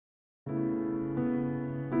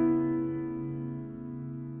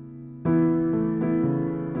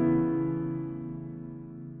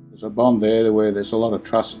There's a bond there where there's a lot of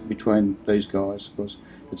trust between these guys, because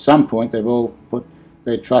at some point they've all put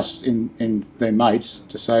their trust in their mates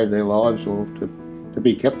to save their lives or to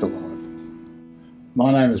be kept alive.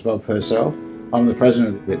 My name is Bob Purcell. I'm the president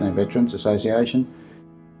of the Vietnam Veterans Association.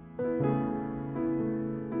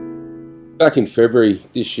 Back in February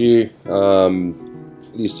this year,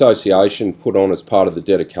 the association put on, as part of the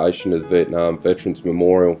dedication of the Vietnam Veterans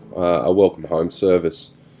Memorial, a welcome home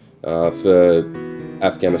service for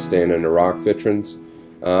Afghanistan and Iraq veterans,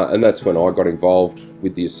 and that's when I got involved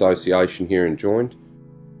with the association here and joined.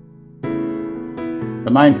 The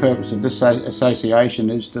main purpose of this association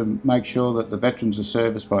is to make sure that the veterans are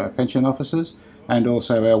serviced by our pension officers and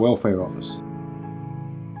also our welfare office.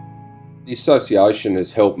 The association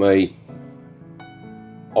has helped me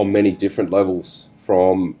on many different levels,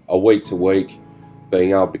 from a week to week,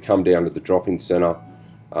 being able to come down to the drop-in centre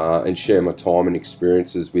and share my time and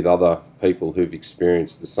experiences with other people who've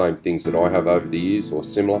experienced the same things that I have over the years or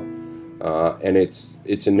similar, and it's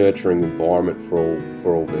a nurturing environment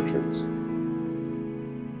for all veterans.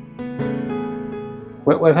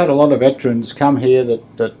 We've had a lot of veterans come here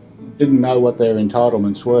that didn't know what their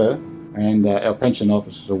entitlements were, and our pension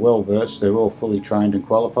officers are well versed. They're all fully trained and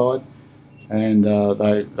qualified, and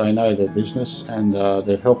they know their business, and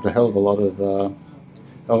they've helped a hell of a lot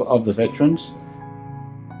of the veterans.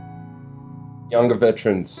 Younger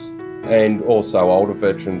veterans and also older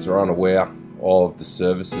veterans are unaware of the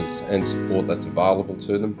services and support that's available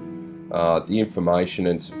to them. The information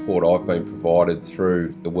and support I've been provided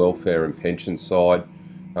through the welfare and pension side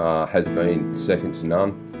has been second to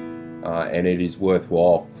none, and it is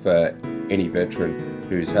worthwhile for any veteran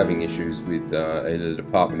who's having issues with either the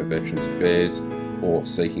Department of Veterans Affairs or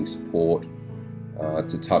seeking support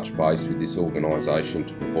to touch base with this organisation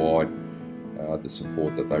to provide the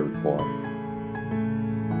support that they require.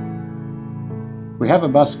 We have a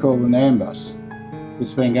bus called the NAM bus.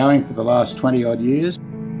 It's been going for the last 20 odd years.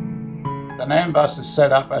 The NAM bus is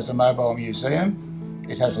set up as a mobile museum.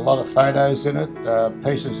 It has a lot of photos in it,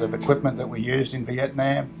 pieces of equipment that we used in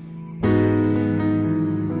Vietnam.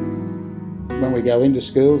 When we go into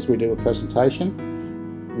schools, we do a presentation.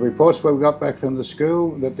 The reports we got back from the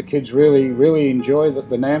school that the kids really enjoy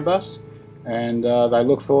the NAM bus, and they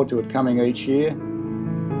look forward to it coming each year.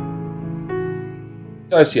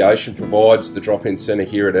 The association provides the drop-in centre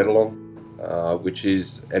here at Ettalong, which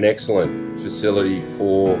is an excellent facility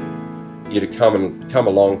for you to come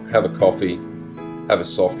along, have a coffee, have a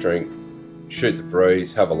soft drink, shoot the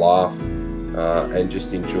breeze, have a laugh, and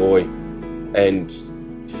just enjoy and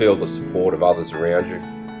feel the support of others around you.